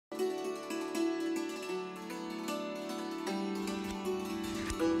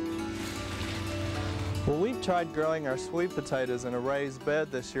Well, we've tried growing our sweet potatoes in a raised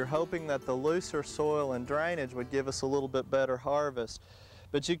bed this year, hoping that the looser soil and drainage would give us a little bit better harvest.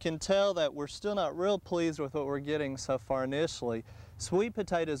 But you can tell that we're still not real pleased with what we're getting so far initially. Sweet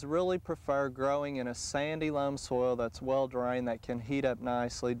potatoes really prefer growing in a sandy loam soil that's well drained, that can heat up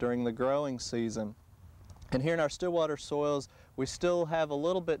nicely during the growing season. And here in our Stillwater soils, we still have a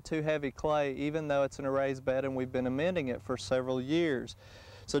little bit too heavy clay, even though it's in a raised bed and we've been amending it for several years.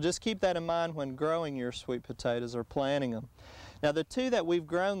 So just keep that in mind when growing your sweet potatoes or planting them. Now the two that we've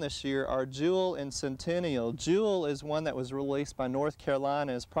grown this year are Jewel and Centennial. Jewel is one that was released by North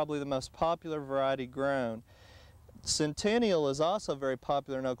Carolina, is probably the most popular variety grown. Centennial is also very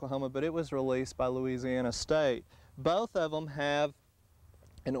popular in Oklahoma, but it was released by Louisiana State. Both of them have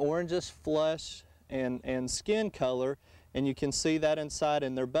an orangish flesh and skin color, and you can see that inside,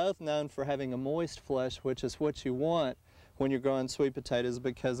 and they're both known for having a moist flesh, which is what you want when you're growing sweet potatoes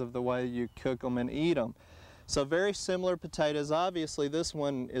because of the way you cook them and eat them. So very similar potatoes. Obviously this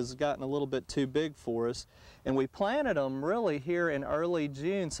one has gotten a little bit too big for us, and we planted them really here in early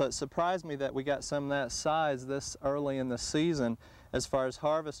June, so it surprised me that we got some of that size this early in the season as far as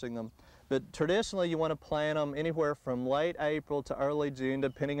harvesting them. But traditionally you want to plant them anywhere from late April to early June,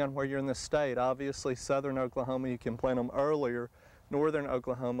 depending on where you're in the state. Obviously southern Oklahoma you can plant them earlier, northern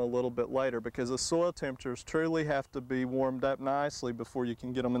Oklahoma a little bit later, because the soil temperatures truly have to be warmed up nicely before you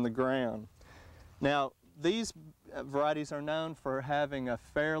can get them in the ground. Now these varieties are known for having a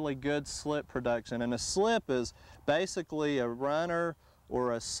fairly good slip production, and a slip is basically a runner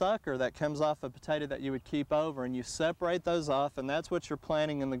or a sucker that comes off a potato that you would keep over, and you separate those off, and that's what you're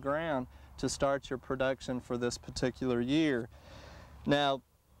planting in the ground to start your production for this particular year. Now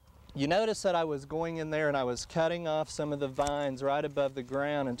you notice that I was going in there and I was cutting off some of the vines right above the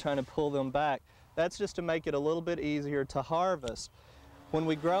ground and trying to pull them back. That's just to make it a little bit easier to harvest. When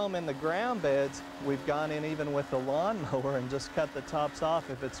we grow them in the ground beds, we've gone in even with the lawnmower and just cut the tops off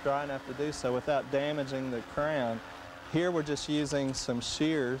if it's dry enough to do so without damaging the crown. Here we're just using some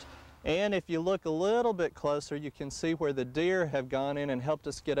shears, and if you look a little bit closer you can see where the deer have gone in and helped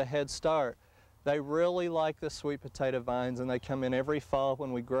us get a head start. They really like the sweet potato vines, and they come in every fall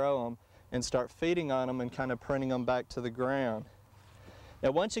when we grow them and start feeding on them and kind of pruning them back to the ground. Now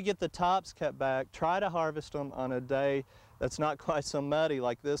once you get the tops cut back, try to harvest them on a day that's not quite so muddy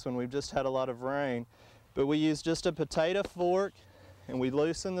like this one. We've just had a lot of rain. But we use just a potato fork and we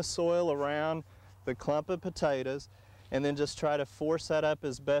loosen the soil around the clump of potatoes and then just try to force that up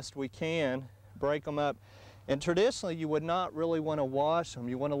as best we can, break them up. And traditionally you would not really want to wash them.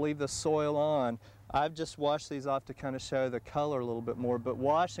 You want to leave the soil on. I've just washed these off to kind of show the color a little bit more, but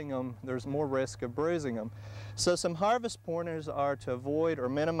washing them, there's more risk of bruising them. So some harvest pointers are to avoid or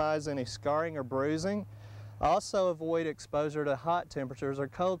minimize any scarring or bruising. Also avoid exposure to hot temperatures or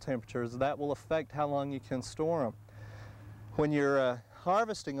cold temperatures. That will affect how long you can store them. When you're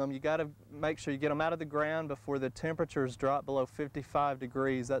harvesting them, you got to make sure you get them out of the ground before the temperatures drop below 55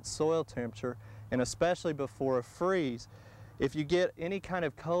 degrees, that's soil temperature, and especially before a freeze. If you get any kind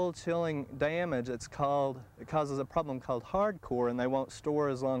of cold chilling damage, it causes a problem called hardcore, and they won't store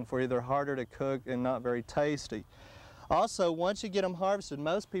as long for you. They're harder to cook and not very tasty. Also, once you get them harvested,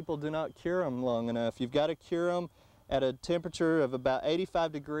 most people do not cure them long enough. You've got to cure them at a temperature of about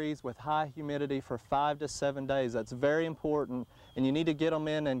 85 degrees with high humidity for 5 to 7 days. That's very important, and you need to get them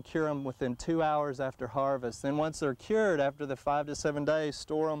in and cure them within 2 hours after harvest. Then once they're cured, after the 5 to 7 days,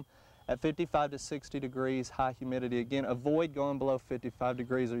 store them at 55 to 60 degrees, high humidity. Again, avoid going below 55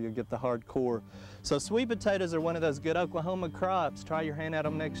 degrees or you'll get the hard core. So sweet potatoes are one of those good Oklahoma crops. Try your hand at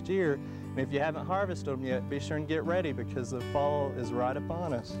them next year. And if you haven't harvested them yet, be sure and get ready because the fall is right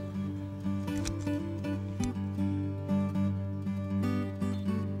upon us.